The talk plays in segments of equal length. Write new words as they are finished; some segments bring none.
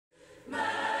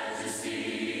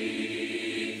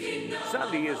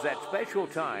Sunday is that special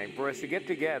time for us to get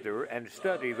together and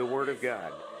study the Word of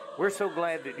God. We're so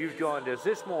glad that you've joined us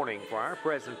this morning for our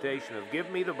presentation of Give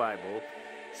Me the Bible.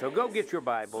 So go get your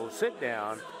Bible, sit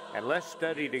down, and let's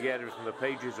study together from the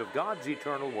pages of God's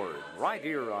eternal Word, right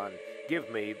here on Give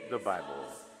Me the Bible.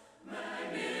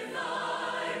 Magnify,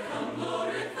 come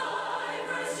glorify,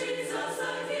 Christ Jesus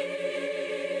the King.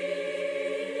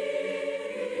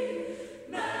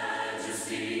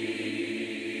 Majesty,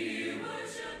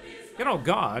 worship His. You know,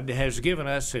 God has given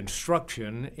us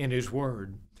instruction in His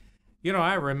Word. You know,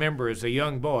 I remember as a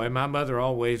young boy, my mother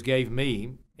always gave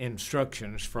me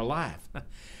instructions for life.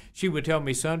 She would tell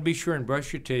me, son, be sure and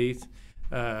brush your teeth,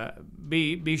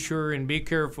 be sure and be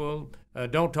careful,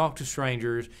 don't talk to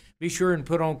strangers, be sure and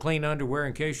put on clean underwear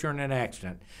in case you're in an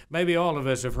accident. Maybe all of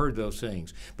us have heard those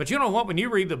things. But you know what? When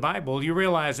you read the Bible, you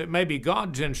realize that maybe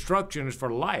God's instructions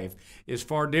for life is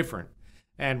far different.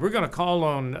 And we're going to call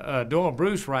on Doyle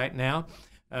Bruce right now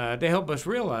to help us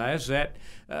realize that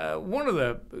one of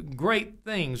the great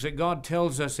things that God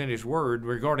tells us in His Word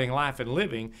regarding life and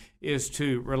living is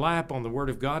to rely upon the Word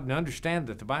of God and understand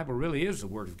that the Bible really is the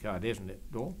Word of God, isn't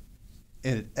it, Doyle?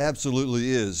 And it absolutely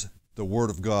is the Word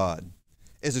of God.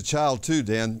 As a child too,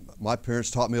 Dan, my parents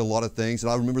taught me a lot of things,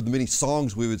 and I remember the many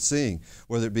songs we would sing,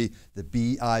 whether it be the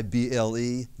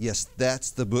Bible, yes,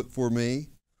 that's the book for me,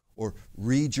 or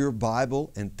read your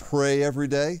Bible and pray every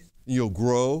day. You'll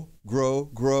grow, grow,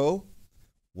 grow.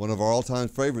 One of our all-time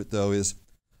favorite, though, is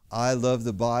I love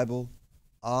the Bible.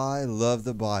 I love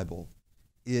the Bible.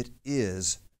 It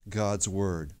is God's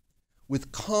Word.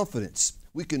 With confidence,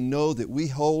 we can know that we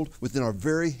hold within our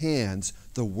very hands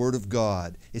the Word of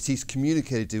God as He's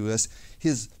communicated to us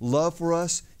His love for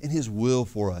us and His will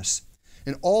for us.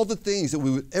 And all the things that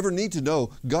we would ever need to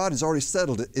know, God has already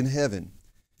settled it in heaven.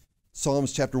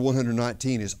 Psalms chapter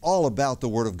 119 is all about the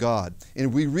Word of God.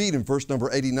 And we read in verse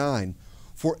number 89,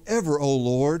 forever, O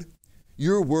Lord,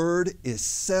 your word is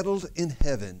settled in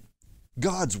heaven.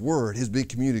 God's word has been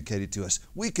communicated to us.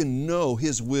 We can know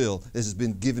His will as has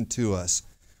been given to us.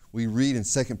 We read in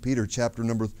 2 Peter chapter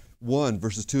number 1,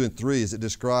 verses 2 and 3, as it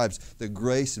describes the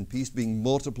grace and peace being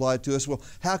multiplied to us. Well,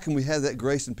 how can we have that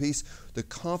grace and peace? The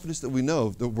confidence that we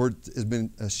know the word has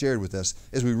been shared with us.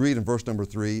 As we read in verse number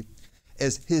 3,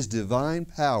 as His divine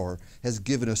power has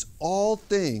given us all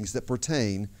things that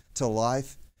pertain to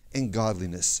life and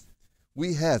godliness.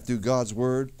 We have, through God's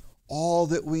Word, all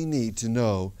that we need to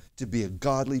know to be a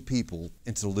godly people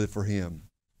and to live for Him.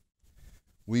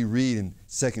 We read in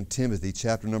 2 Timothy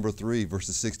chapter number 3,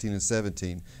 verses 16 and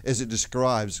 17, as it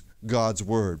describes God's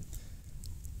Word.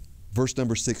 Verse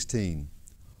number 16,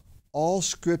 all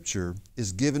Scripture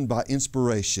is given by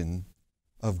inspiration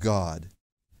of God.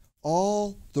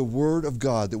 All the Word of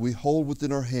God that we hold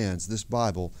within our hands, this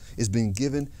Bible, is being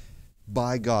given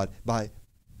by God, by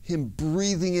Him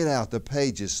breathing it out, the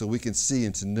pages, so we can see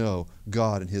and to know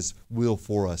God and His will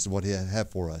for us and what He has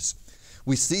for us.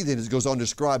 We see that it goes on to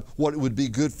describe what it would be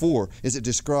good for, as it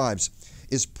describes,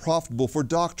 is profitable for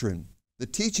doctrine, the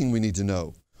teaching we need to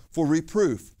know, for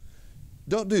reproof.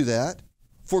 Don't do that.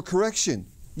 For correction,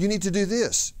 you need to do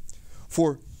this.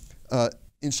 For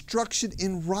instruction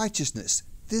in righteousness.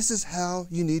 This is how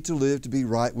you need to live to be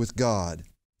right with God.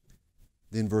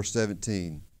 Then verse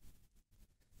 17,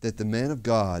 that the man of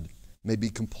God may be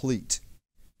complete,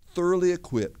 thoroughly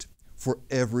equipped for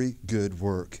every good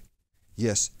work.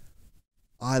 Yes,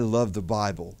 I love the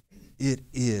Bible. It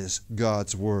is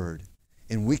God's Word.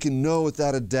 And we can know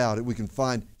without a doubt that we can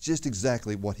find just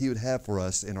exactly what He would have for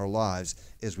us in our lives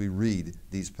as we read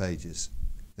these pages.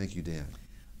 Thank you, Dan.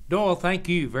 Doyle, thank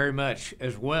you very much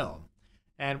as well.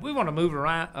 And we want to move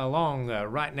right along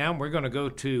right now. We're going to go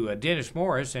to Dennis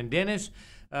Morris. And Dennis,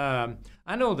 I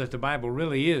know that the Bible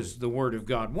really is the Word of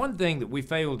God. One thing that we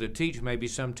fail to teach maybe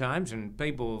sometimes, and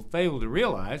people fail to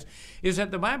realize, is that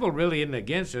the Bible really isn't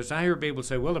against us. I hear people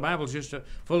say, well, the Bible's just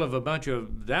full of a bunch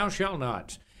of thou shalt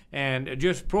nots and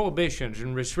just prohibitions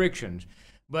and restrictions.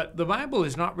 But the Bible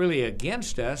is not really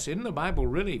against us. Isn't the Bible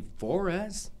really for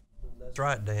us? That's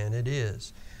right, Dan, it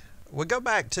is. We'll go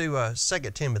back to 2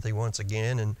 Timothy once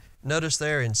again, and notice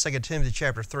there in 2 Timothy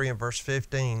chapter 3 and verse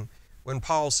 15, when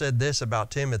Paul said this about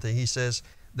Timothy, he says,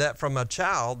 that from a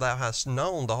child thou hast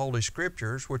known the Holy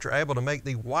Scriptures, which are able to make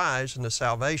thee wise unto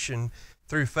salvation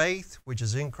through faith which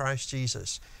is in Christ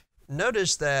Jesus.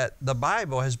 Notice that the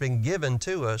Bible has been given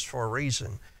to us for a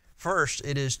reason. First,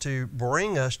 it is to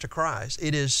bring us to Christ.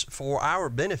 It is for our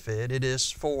benefit. It is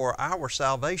for our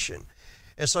salvation.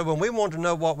 And so when we want to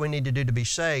know what we need to do to be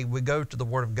saved, we go to the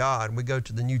Word of God. We go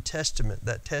to the New Testament,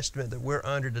 that testament that we're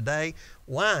under today.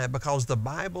 Why? Because the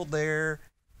Bible there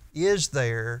is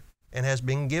there and has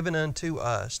been given unto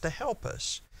us to help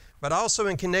us. But also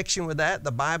in connection with that,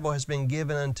 the Bible has been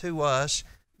given unto us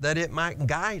that it might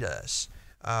guide us.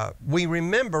 We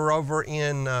remember over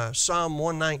in Psalm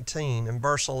 119 and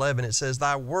verse 11, it says,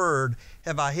 "Thy word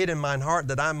have I hid in mine heart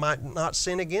that I might not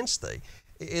sin against thee."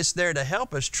 It's there to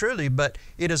help us truly, but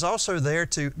it is also there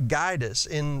to guide us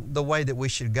in the way that we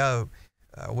should go.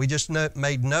 We just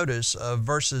made notice of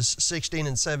verses 16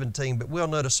 and 17, but we'll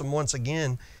notice them once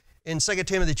again. In 2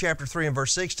 Timothy chapter 3 and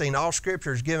verse 16, all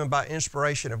Scripture is given by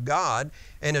inspiration of God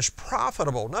and is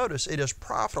profitable. Notice, it is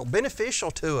profitable,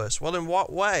 beneficial to us. Well, in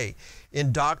what way?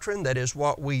 In doctrine, that is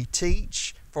what we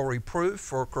teach, for reproof,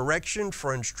 for correction,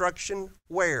 for instruction.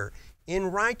 Where?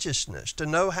 In righteousness, to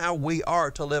know how we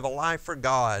are to live a life for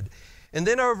God. And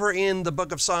then over in the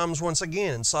book of Psalms once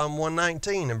again, Psalm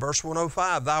 119 and verse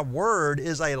 105, "Thy word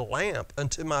is a lamp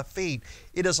unto my feet.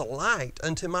 It is a light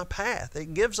unto my path."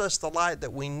 It gives us the light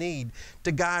that we need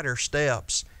to guide our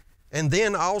steps. And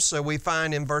then also we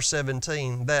find in verse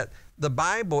 17 that the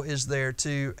Bible is there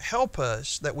to help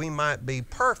us that we might be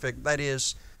perfect, that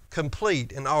is,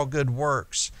 complete in all good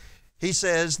works. He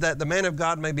says that the man of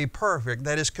God may be perfect,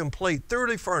 that is complete,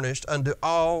 thoroughly furnished unto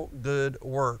all good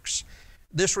works.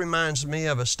 This reminds me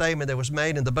of a statement that was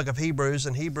made in the book of Hebrews,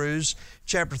 in Hebrews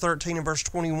chapter 13 and verse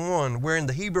 21, wherein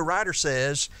the Hebrew writer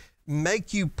says,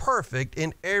 "Make you perfect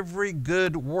in every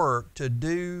good work to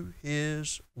do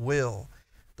His will."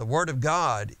 The Word of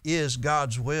God is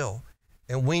God's will,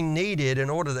 and we need it in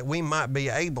order that we might be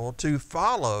able to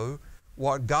follow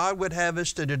what God would have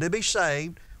us to do to be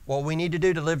saved, what we need to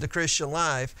do to live the Christian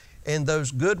life, and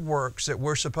those good works that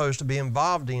we're supposed to be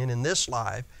involved in this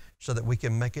life, so that we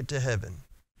can make it to heaven.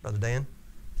 Brother Dan?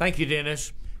 Thank you,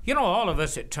 Dennis. You know, all of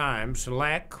us at times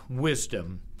lack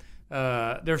wisdom.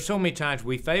 There's so many times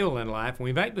we fail in life and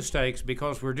we make mistakes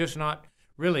because we're just not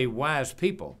really wise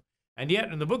people. And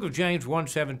yet in the book of James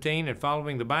 1:17 and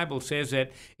following, the Bible says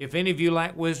that if any of you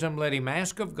lack wisdom, let him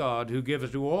ask of God, who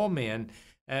giveth to all men,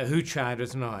 who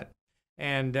chideth not.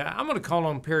 And I'm going to call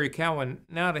on Perry Cowan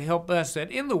now to help us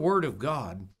that in the Word of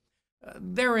God,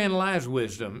 therein lies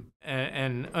wisdom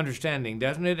and understanding,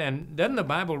 doesn't it? And doesn't the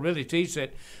Bible really teach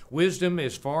that wisdom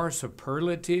is far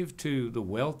superlative to the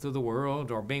wealth of the world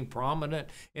or being prominent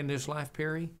in this life,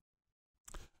 Perry?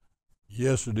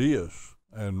 Yes, it is.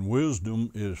 And wisdom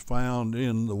is found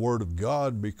in the Word of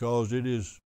God because it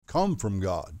is come from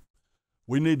God.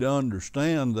 We need to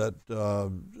understand that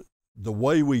the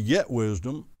way we get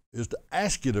wisdom is to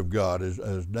ask it of God,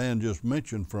 as Dan just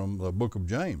mentioned from the book of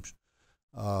James.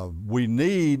 We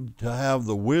need to have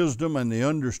the wisdom and the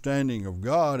understanding of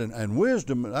God, and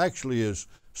wisdom actually is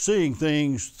seeing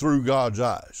things through God's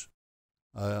eyes.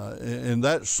 In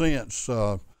that sense,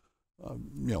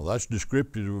 that's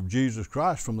descriptive of Jesus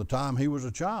Christ from the time he was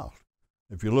a child.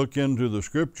 If you look into the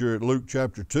scripture at Luke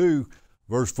chapter 2,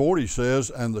 verse 40 says,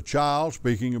 "And the child,"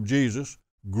 speaking of Jesus,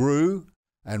 "grew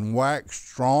and waxed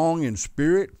strong in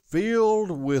spirit,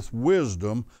 filled with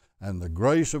wisdom, and the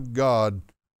grace of God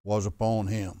was upon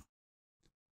him."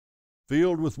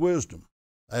 Filled with wisdom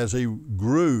as he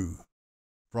grew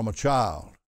from a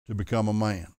child to become a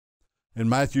man. In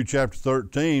Matthew chapter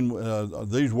 13,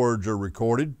 these words are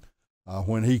recorded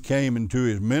when he came into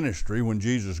his ministry, when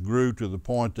Jesus grew to the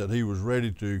point that he was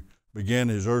ready to begin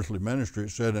his earthly ministry.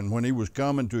 It said, "And when he was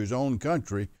come into his own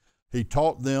country, he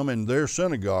taught them in their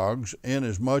synagogues,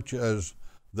 inasmuch as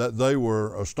that they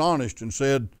were astonished, and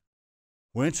said,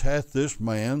 Whence hath this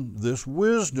man this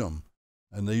wisdom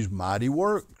and these mighty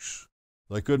works?"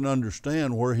 They couldn't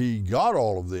understand where he got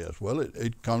all of this. Well,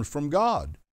 it comes from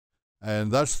God.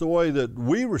 And that's the way that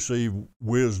we receive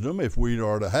wisdom, if we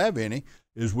are to have any,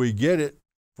 is we get it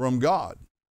from God.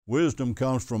 Wisdom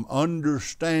comes from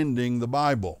understanding the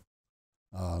Bible.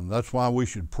 That's why we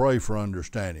should pray for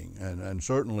understanding. And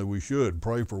certainly we should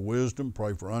pray for wisdom,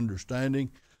 pray for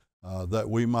understanding, that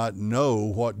we might know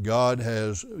what God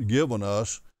has given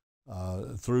us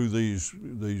through these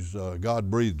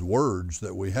God-breathed words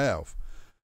that we have.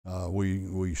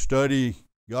 We study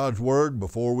God's Word.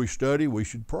 Before we study, we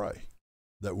should pray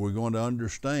that we're going to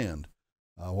understand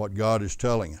what God is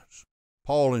telling us.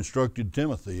 Paul instructed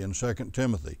Timothy in 2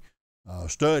 Timothy,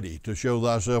 "Study to show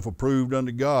thyself approved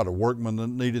unto God, a workman that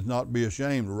needeth not be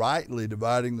ashamed, rightly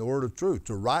dividing the word of truth."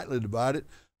 To rightly divide it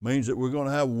means that we're going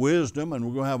to have wisdom and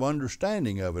we're going to have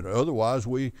understanding of it. Otherwise,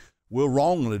 we will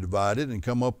wrongly divide it and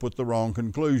come up with the wrong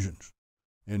conclusions.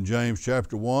 In James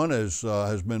chapter 1, as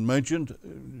has been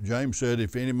mentioned, James said,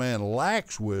 "If any man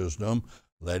lacks wisdom,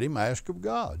 let him ask of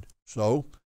God." So,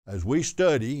 as we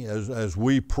study, as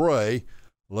we pray,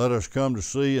 let us come to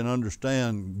see and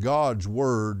understand God's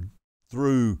Word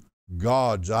through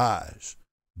God's eyes.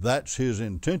 That's His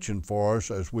intention for us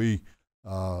as we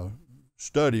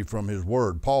study from his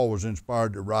word. Paul was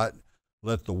inspired to write,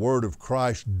 "Let the word of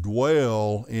Christ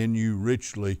dwell in you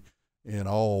richly in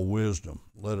all wisdom."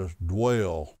 Let us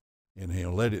dwell in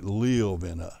him. Let it live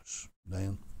in us.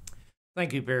 Dan?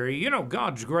 Thank you, Barry. You know,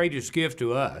 God's greatest gift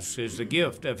to us is the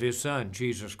gift of his Son,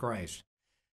 Jesus Christ.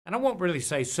 And I won't really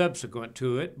say subsequent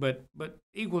to it, but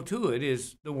equal to it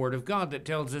is the Word of God that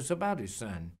tells us about his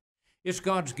Son. It's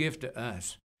God's gift to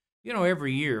us. You know,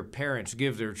 every year parents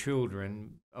give their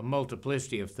children a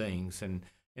multiplicity of things, and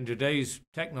in today's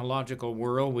technological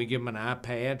world, we give them an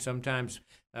iPad. Sometimes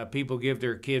people give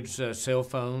their kids cell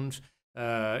phones,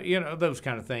 you know, those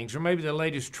kind of things, or maybe the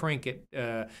latest trinket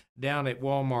down at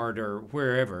Walmart or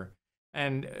wherever.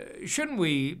 And shouldn't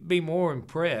we be more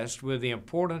impressed with the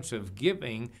importance of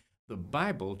giving the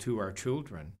Bible to our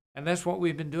children? And that's what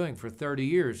we've been doing for 30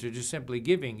 years, is just simply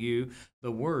giving you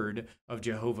the Word of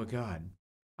Jehovah God.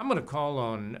 I'm going to call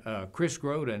on Chris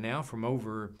Groda now from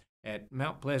over at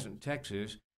Mount Pleasant,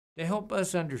 Texas, to help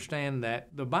us understand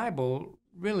that the Bible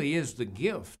really is the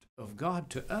gift of God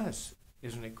to us.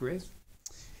 Isn't it, Chris?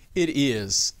 It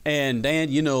is. And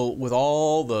Dan, you know, with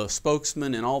all the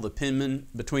spokesmen and all the penmen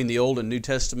between the Old and New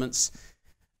Testaments,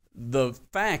 the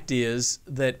fact is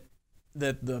that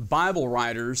the Bible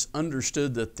writers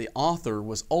understood that the author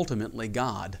was ultimately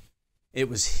God. It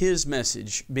was his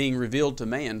message being revealed to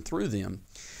man through them.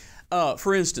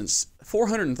 For instance,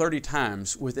 430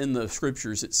 times within the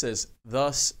Scriptures it says,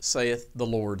 "Thus saith the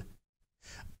Lord."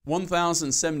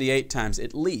 1,078 times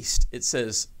at least it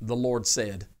says, "The Lord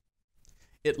said."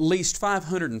 At least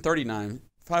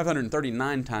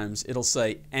 539 times it'll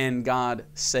say, "And God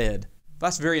said."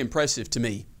 That's very impressive to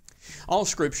me. All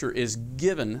Scripture is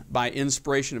given by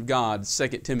inspiration of God,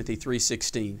 2 Timothy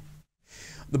 3:16.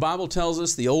 The Bible tells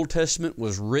us the Old Testament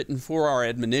was written for our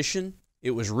admonition.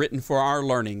 It was written for our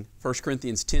learning, 1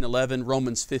 Corinthians 10:11,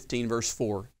 Romans 15, verse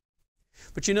 4.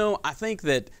 But you know, I think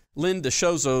that Lynn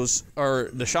DeShazo's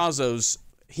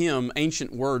hymn,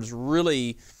 Ancient Words,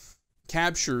 really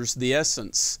captures the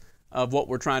essence of what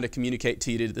we're trying to communicate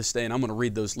to you this day, and I'm going to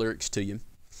read those lyrics to you.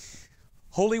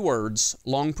 Holy words,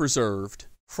 long preserved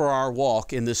for our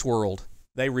walk in this world,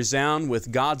 they resound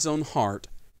with God's own heart.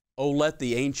 Oh, let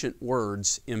the ancient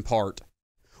words impart.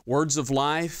 Words of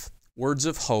life, words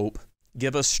of hope,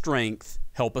 give us strength,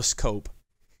 help us cope.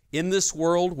 In this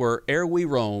world where'er we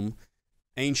roam,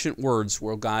 ancient words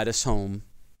will guide us home.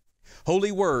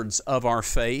 Holy words of our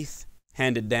faith,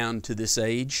 handed down to this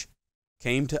age,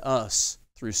 came to us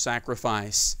through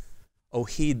sacrifice. Oh,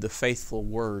 heed the faithful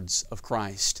words of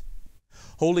Christ.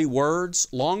 Holy words,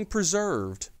 long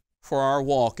preserved for our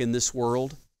walk in this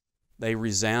world, they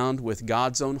resound with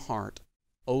God's own heart.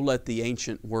 Oh, let the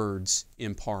ancient words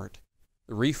impart.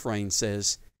 The refrain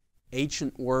says,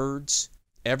 ancient words,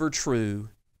 ever true,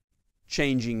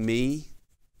 changing me,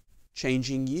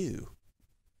 changing you.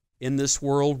 In this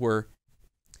world where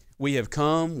we have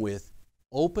come with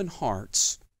open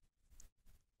hearts,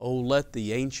 oh, let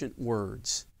the ancient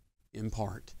words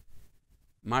impart.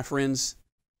 My friends,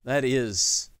 that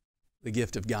is the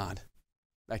gift of God.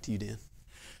 Back to you, Dan.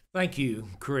 Thank you,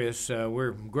 Chris.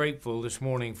 We're grateful this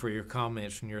morning for your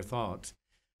comments and your thoughts.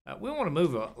 We want to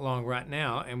move along right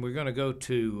now, and we're going to go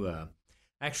to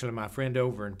actually my friend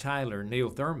over in Tyler, Neil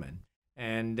Thurman.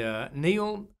 And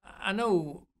Neil, I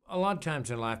know a lot of times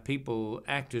in life people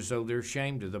act as though they're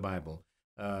ashamed of the Bible.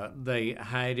 They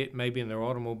hide it maybe in their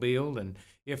automobile, and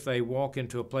if they walk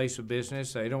into a place of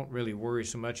business, they don't really worry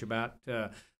so much about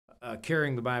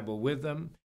carrying the Bible with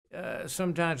them.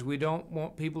 Sometimes we don't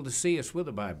want people to see us with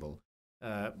the Bible.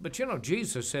 But you know,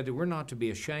 Jesus said that we're not to be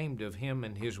ashamed of Him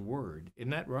and His Word. Isn't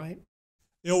that right?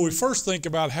 You know, we first think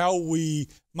about how we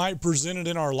might present it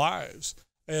in our lives.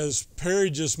 As Perry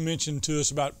just mentioned to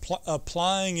us about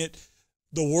applying it,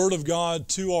 the Word of God,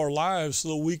 to our lives so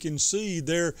that we can see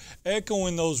they're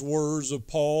echoing those words of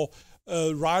Paul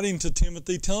writing to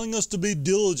Timothy, telling us to be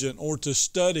diligent or to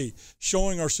study,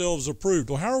 showing ourselves approved.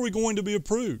 Well, how are we going to be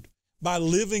approved? By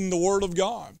living the Word of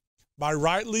God, by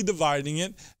rightly dividing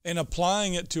it and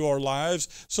applying it to our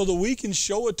lives so that we can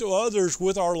show it to others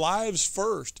with our lives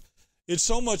first. It's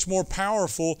so much more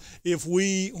powerful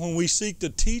when we seek to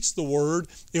teach the Word,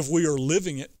 if we are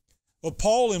living it. But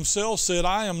Paul himself said,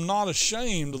 I am not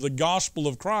ashamed of the gospel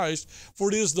of Christ, for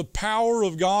it is the power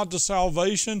of God to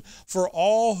salvation for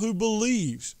all who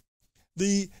believes.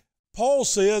 Paul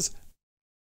says,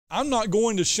 I'm not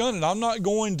going to shun it. I'm not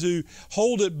going to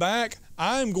hold it back.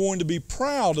 I'm going to be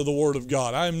proud of the Word of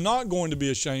God. I am not going to be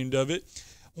ashamed of it.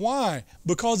 Why?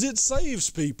 Because it saves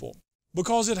people.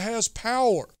 Because it has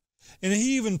power. And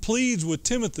he even pleads with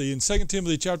Timothy in 2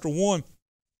 Timothy chapter 1.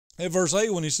 At verse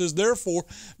 8, when he says, "Therefore,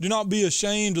 do not be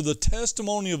ashamed of the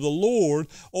testimony of the Lord,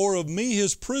 or of me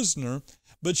his prisoner,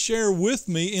 but share with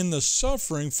me in the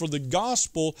suffering for the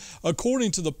gospel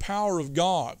according to the power of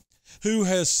God, who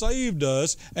has saved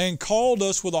us and called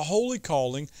us with a holy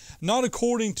calling, not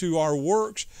according to our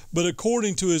works, but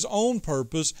according to his own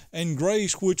purpose and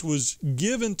grace, which was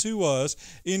given to us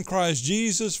in Christ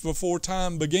Jesus before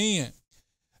time began."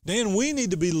 Dan, we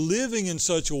need to be living in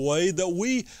such a way that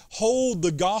we hold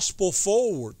the gospel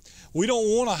forward. We don't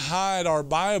want to hide our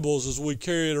Bibles as we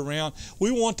carry it around.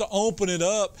 We want to open it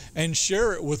up and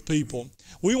share it with people.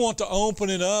 We want to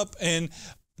open it up and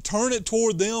turn it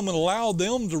toward them and allow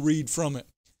them to read from it.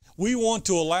 We want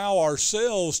to allow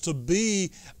ourselves to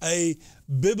be a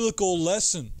biblical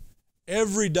lesson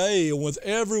every day and with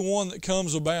everyone that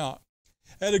comes about.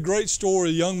 I had a great story,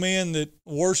 a young man that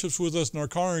worships with us in our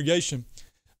congregation.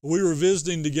 We were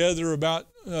visiting together about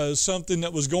something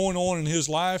that was going on in his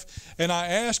life, and I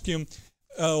asked him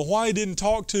why he didn't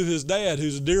talk to his dad,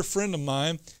 who's a dear friend of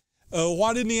mine.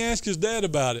 Why didn't he ask his dad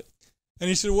about it? And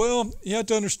he said, "Well, you have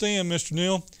to understand, Mr.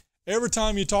 Neal, every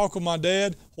time you talk with my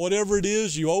dad, whatever it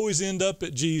is, you always end up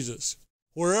at Jesus.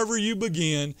 Wherever you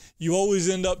begin, you always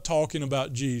end up talking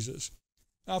about Jesus."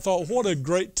 And I thought, what a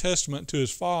great testament to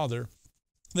his father,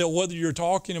 that whether you're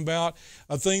talking about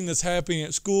a thing that's happening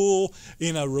at school,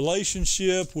 in a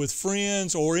relationship with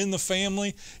friends, or in the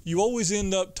family, you always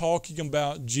end up talking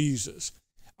about Jesus.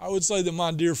 I would say that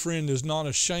my dear friend is not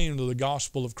ashamed of the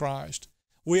gospel of Christ.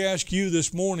 We ask you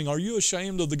this morning, are you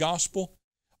ashamed of the gospel?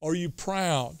 Are you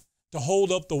proud to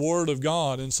hold up the Word of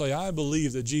God and say, "I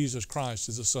believe that Jesus Christ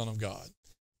is the Son of God"?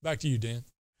 Back to you, Dan.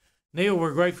 Neal,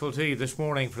 we're grateful to you this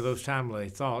morning for those timely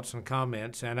thoughts and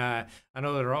comments, and I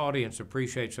know that our audience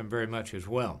appreciates them very much as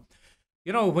well.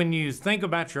 You know, when you think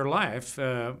about your life,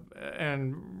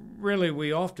 and really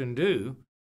we often do,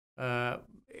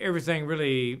 everything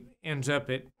really ends up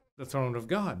at the throne of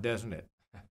God, doesn't it?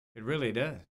 It really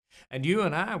does. And you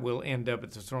and I will end up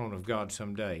at the throne of God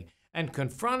someday. And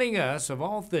confronting us of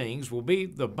all things will be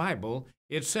the Bible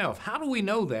itself. How do we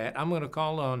know that? I'm going to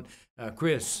call on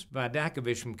Chris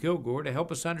Vidakovich from Kilgore to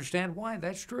help us understand why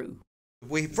that's true.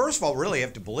 We first of all really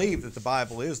have to believe that the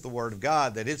Bible is the Word of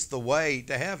God, that it's the way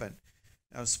to heaven.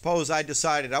 Now, suppose I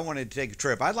decided I wanted to take a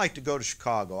trip. I'd like to go to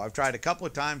Chicago. I've tried a couple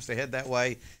of times to head that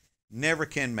way, never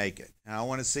can make it. And I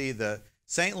want to see the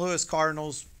St. Louis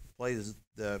Cardinals play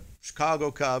the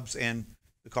Chicago Cubs and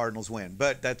the Cardinals win.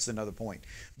 But that's another point.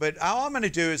 But all I'm going to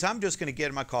do is I'm just going to get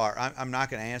in my car. I'm not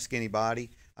going to ask anybody.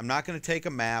 I'm not going to take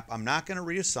a map. I'm not going to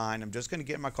read a sign. I'm just going to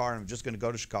get in my car and I'm just going to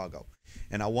go to Chicago.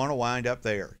 And I want to wind up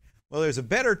there. Well, there's a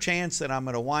better chance that I'm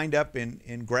going to wind up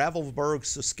in Gravelburg,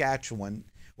 Saskatchewan,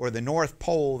 or the North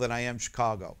Pole than I am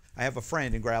Chicago. I have a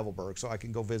friend in Gravelburg, so I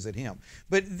can go visit him.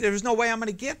 But there's no way I'm going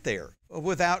to get there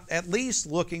without at least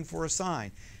looking for a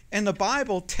sign. And the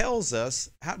Bible tells us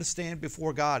how to stand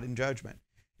before God in judgment.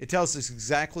 It tells us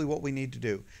exactly what we need to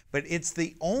do. But it's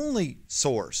the only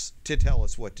source to tell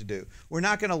us what to do. We're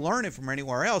not going to learn it from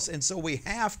anywhere else, and so we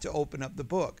have to open up the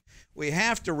book. We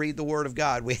have to read the Word of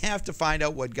God. We have to find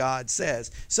out what God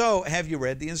says. So, have you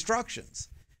read the instructions?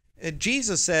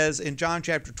 Jesus says in John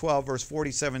chapter 12, verse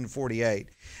 47 and 48,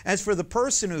 "As for the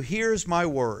person who hears my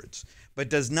words, but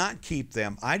does not keep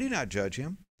them, I do not judge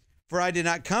him. For I did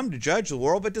not come to judge the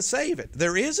world, but to save it.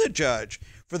 There is a judge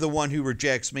for the one who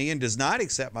rejects me and does not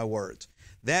accept my words.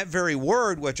 That very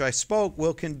word which I spoke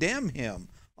will condemn him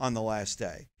on the last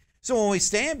day." So when we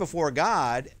stand before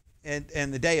God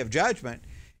and the day of judgment,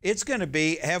 it's going to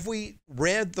be, have we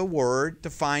read the Word to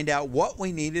find out what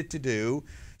we needed to do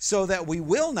so that we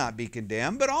will not be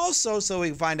condemned, but also so we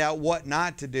can find out what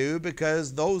not to do,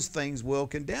 because those things will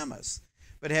condemn us.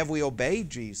 But have we obeyed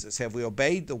Jesus? Have we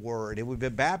obeyed the Word? Have we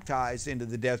been baptized into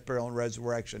the death, burial, and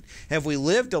resurrection? Have we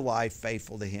lived a life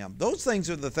faithful to Him? Those things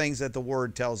are the things that the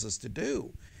Word tells us to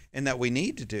do and that we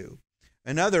need to do.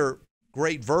 Another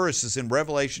great verse is in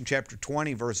Revelation chapter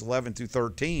 20, verse 11 through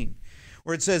 13,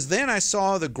 where it says, "Then I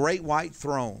saw the great white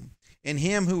throne and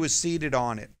Him who was seated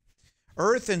on it.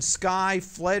 Earth and sky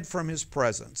fled from His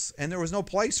presence, and there was no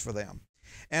place for them.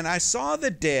 And I saw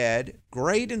the dead,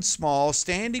 great and small,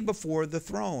 standing before the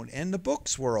throne, and the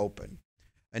books were open.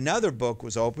 Another book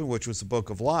was open, which was the book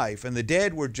of life, and the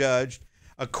dead were judged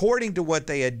according to what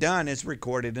they had done as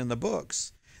recorded in the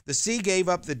books. The sea gave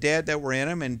up the dead that were in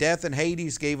them, and death and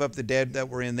Hades gave up the dead that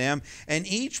were in them, and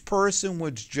each person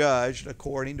was judged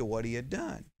according to what he had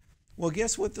done." Well,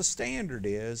 guess what the standard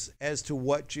is as to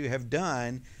what you have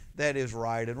done that is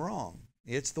right and wrong?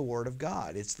 It's the Word of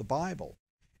God. It's the Bible.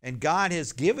 And God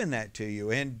has given that to you.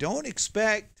 And don't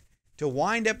expect to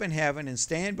wind up in heaven and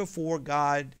stand before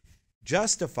God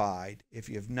justified if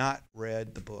you've not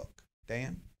read the book.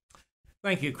 Dan?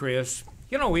 Thank you, Chris.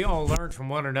 You know, we all learn from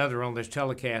one another on this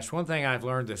telecast. One thing I've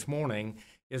learned this morning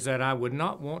is that I would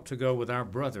not want to go with our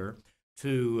brother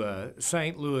to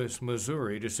St. Louis,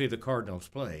 Missouri to see the Cardinals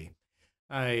play.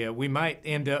 We might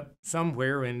end up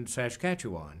somewhere in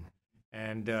Saskatchewan,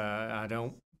 and I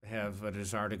don't have a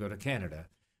desire to go to Canada.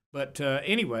 But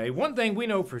anyway, one thing we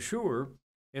know for sure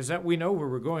is that we know where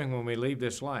we're going when we leave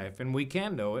this life, and we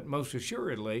can know it most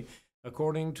assuredly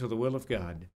according to the will of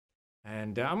God.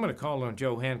 And I'm going to call on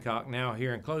Joe Hancock now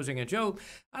here in closing. And Joe,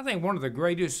 I think one of the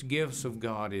greatest gifts of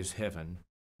God is heaven,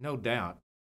 no doubt.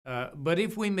 But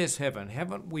if we miss heaven,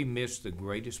 haven't we missed the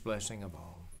greatest blessing of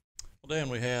all? Well, Dan,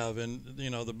 we have. And, you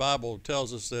know, the Bible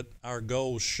tells us that our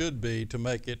goal should be to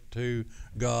make it to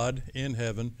God in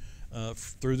heaven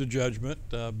through the judgment,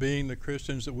 being the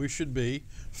Christians that we should be,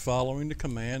 following the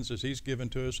commands as He's given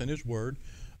to us in His Word.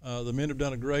 The men have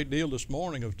done a great deal this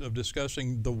morning of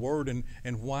discussing the Word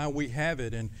and why we have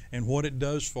it and what it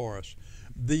does for us.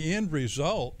 The end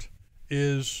result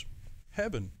is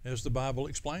heaven, as the Bible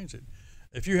explains it.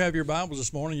 If you have your Bibles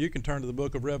this morning, you can turn to the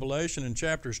book of Revelation in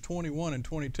chapters 21 and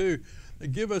 22. They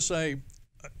give us a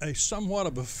somewhat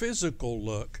of a physical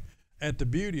look at the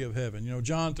beauty of heaven. You know,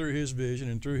 John, through his vision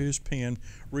and through his pen,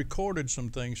 recorded some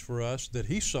things for us that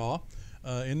he saw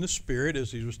in the Spirit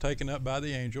as he was taken up by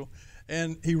the angel.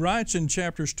 And he writes in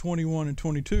chapters 21 and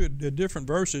 22 at different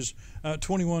verses,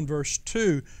 21 verse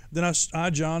 2, Then I,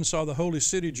 John, saw the holy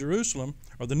city Jerusalem,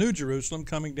 or the new Jerusalem,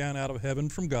 coming down out of heaven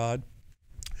from God,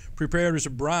 prepared as a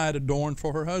bride adorned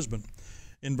for her husband.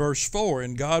 In verse 4,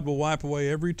 And God will wipe away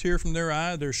every tear from their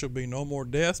eye. There shall be no more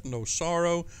death, no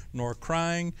sorrow, nor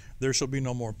crying. There shall be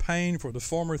no more pain, for the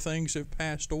former things have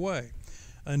passed away.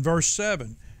 In verse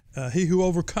 7, He who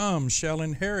overcomes shall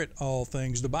inherit all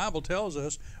things. The Bible tells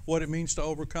us what it means to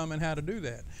overcome and how to do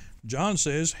that. John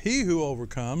says, He who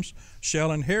overcomes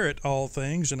shall inherit all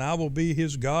things, and I will be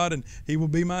his God, and he will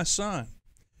be my son.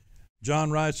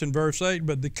 John writes in verse 8,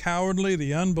 But the cowardly,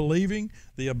 the unbelieving,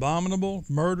 the abominable,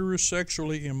 murderers,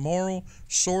 sexually immoral,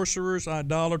 sorcerers,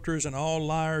 idolaters, and all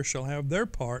liars shall have their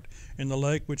part in the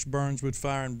lake which burns with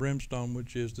fire and brimstone,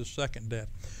 which is the second death.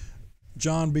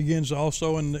 John begins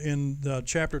also in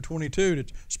chapter 22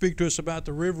 to speak to us about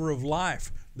the river of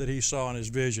life that he saw in his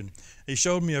vision. He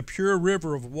showed me a pure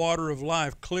river of water of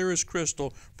life, clear as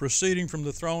crystal, proceeding from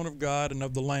the throne of God and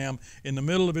of the Lamb. In the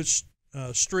middle of its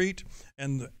street,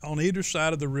 and on either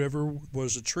side of the river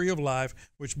was a tree of life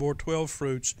which bore 12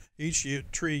 fruits, each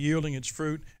tree yielding its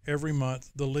fruit every month.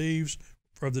 The leaves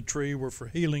of the tree were for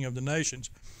healing of the nations.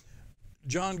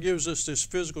 John gives us this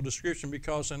physical description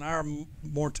because in our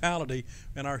mortality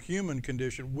and our human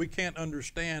condition, we can't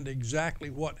understand exactly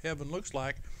what heaven looks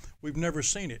like. We've never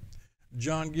seen it.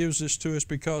 John gives this to us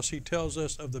because he tells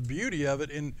us of the beauty of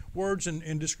it in words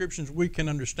and descriptions we can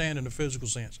understand in a physical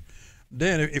sense.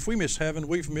 Dan, if we miss heaven,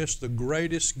 we've missed the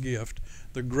greatest gift,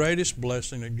 the greatest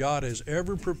blessing that God has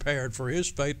ever prepared for His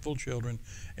faithful children,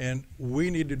 and we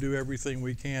need to do everything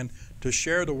we can to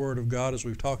share the Word of God as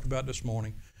we've talked about this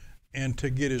morning, and to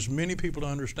get as many people to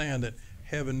understand that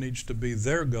heaven needs to be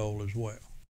their goal as well.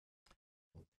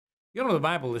 You know, the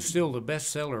Bible is still the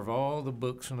bestseller of all the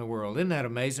books in the world. Isn't that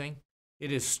amazing?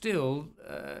 It is still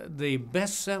the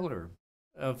bestseller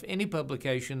of any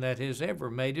publication that has ever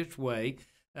made its way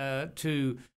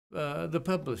to the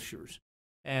publishers.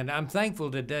 And I'm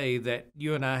thankful today that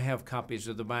you and I have copies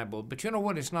of the Bible. But you know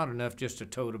what? It's not enough just to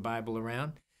tote a Bible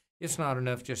around. It's not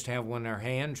enough just to have one in our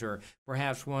hands, or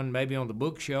perhaps one maybe on the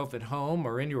bookshelf at home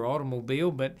or in your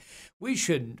automobile. But we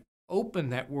should open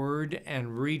that word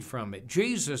and read from it.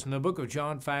 Jesus, in the book of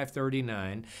John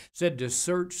 5:39, said to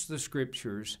search the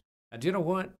Scriptures. And you know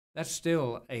what? That's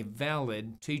still a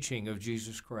valid teaching of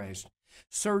Jesus Christ.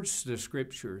 Search the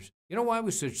Scriptures. You know why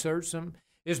we should search them?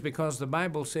 It's because the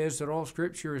Bible says that all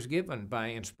Scripture is given by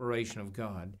inspiration of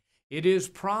God. It is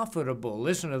profitable.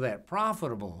 Listen to that,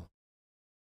 profitable.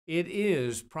 It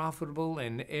is profitable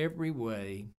in every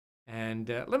way. And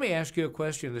let me ask you a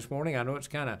question this morning. I know it's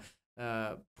kind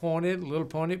of pointed, a little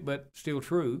pointed, but still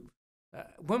true.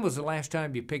 When was the last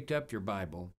time you picked up your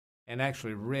Bible and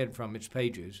actually read from its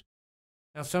pages?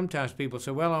 Now, sometimes people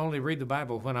say, well, I only read the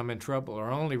Bible when I'm in trouble, or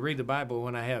I only read the Bible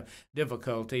when I have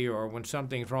difficulty, or when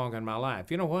something's wrong in my life.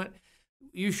 You know what?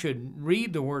 You should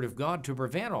read the Word of God to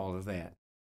prevent all of that.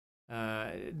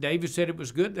 David said it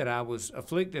was good that I was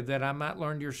afflicted, that I might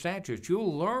learn your statutes.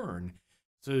 You'll learn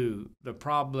through the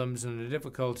problems and the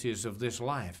difficulties of this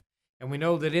life. And we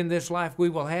know that in this life we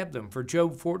will have them. For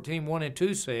Job 14:1 and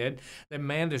 2 said, that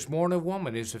man that's born of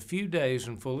woman is a few days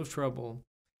and full of trouble.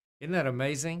 Isn't that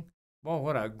amazing? Boy,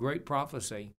 what a great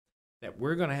prophecy. that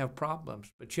we're going to have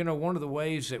problems. But you know, one of the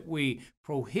ways that we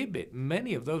prohibit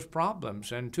many of those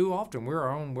problems, and too often we're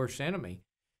our own worst enemy,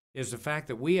 is the fact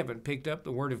that we haven't picked up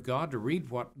the Word of God to read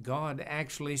what God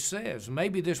actually says.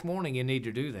 Maybe this morning you need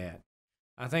to do that.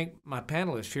 I think my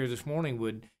panelists here this morning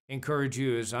would encourage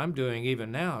you, as I'm doing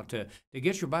even now, to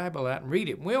get your Bible out and read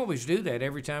it. And we always do that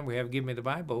every time we have Give Me the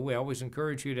Bible. We always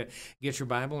encourage you to get your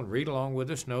Bible and read along with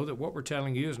us. Know that what we're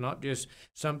telling you is not just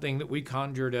something that we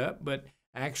conjured up, but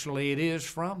actually it is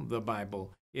from the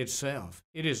Bible itself.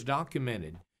 It is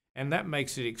documented, and that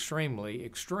makes it extremely,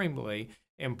 extremely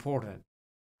important.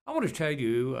 I want to tell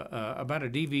you about a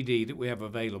DVD that we have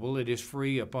available. It is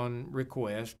free upon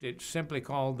request. It's simply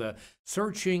called the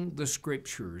Searching the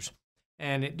Scriptures,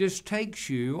 and it just takes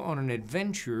you on an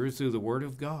adventure through the Word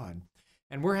of God.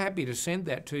 And we're happy to send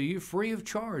that to you free of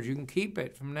charge. You can keep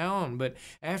it from now on, but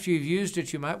after you've used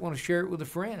it, you might want to share it with a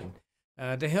friend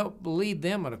to help lead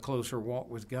them on a closer walk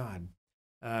with God.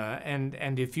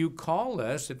 And if you call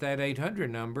us at that 800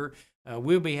 number,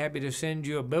 we'll be happy to send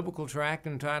you a biblical tract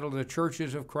entitled The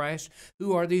Churches of Christ.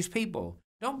 Who are these people?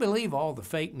 Don't believe all the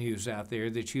fake news out there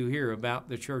that you hear about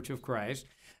the Church of Christ.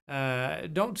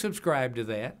 Don't subscribe to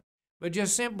that, but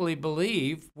just simply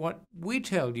believe what we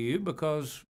tell you,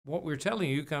 because what we're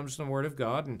telling you comes from the Word of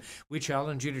God, and we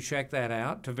challenge you to check that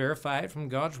out, to verify it from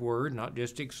God's Word, not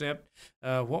just accept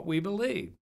what we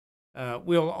believe.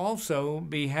 We'll also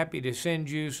be happy to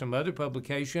send you some other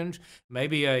publications,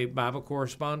 maybe a Bible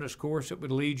correspondence course that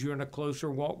would lead you in a closer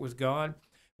walk with God.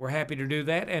 We're happy to do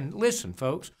that. And listen,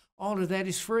 folks, all of that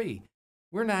is free.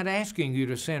 We're not asking you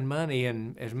to send money,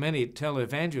 and as many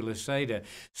televangelists say, to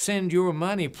send your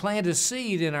money, plant a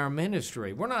seed in our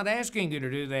ministry. We're not asking you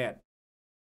to do that.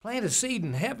 Plant a seed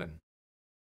in heaven.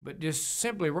 But just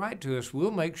simply write to us.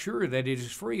 We'll make sure that it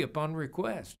is free upon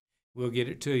request. We'll get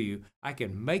it to you. I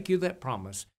can make you that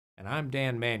promise. And I'm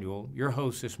Dan Manuel, your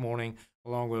host this morning,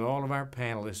 along with all of our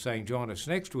panelists, saying join us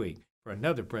next week for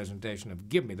another presentation of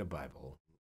Give Me the Bible.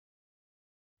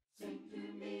 Sing to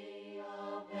me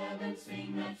of heaven,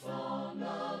 sing that song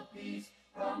of peace.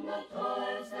 From the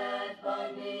toils that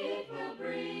bind me, it will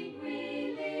bring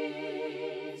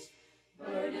release.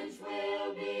 Burdens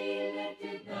will be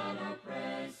lifted that are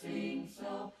pressing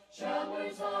so.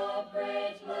 Showers of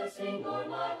great blessing o'er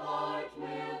my heart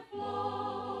will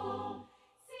flow.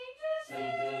 Sing to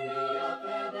me of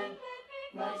heaven,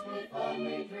 Christ may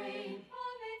fondly dream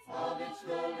of its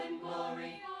golden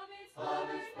glory, of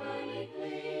its pearly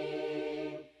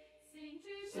gleam.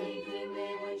 Sing to me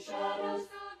when shadows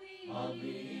of the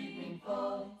evening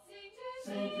fall.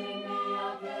 Sing to me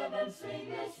of heaven, sing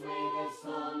the sweetest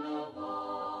song of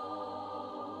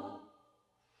all.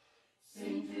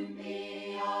 Sing to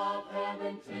me of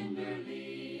heaven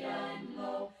tenderly and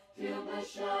low, till the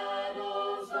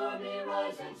shadows o'er me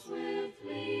rise and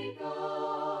swiftly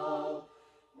go.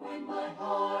 When my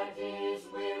heart is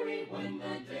weary, when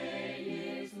the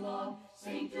day is long,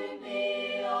 sing to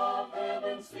me of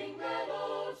heaven, sing that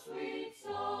old sweet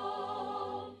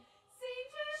song.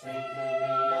 Sing to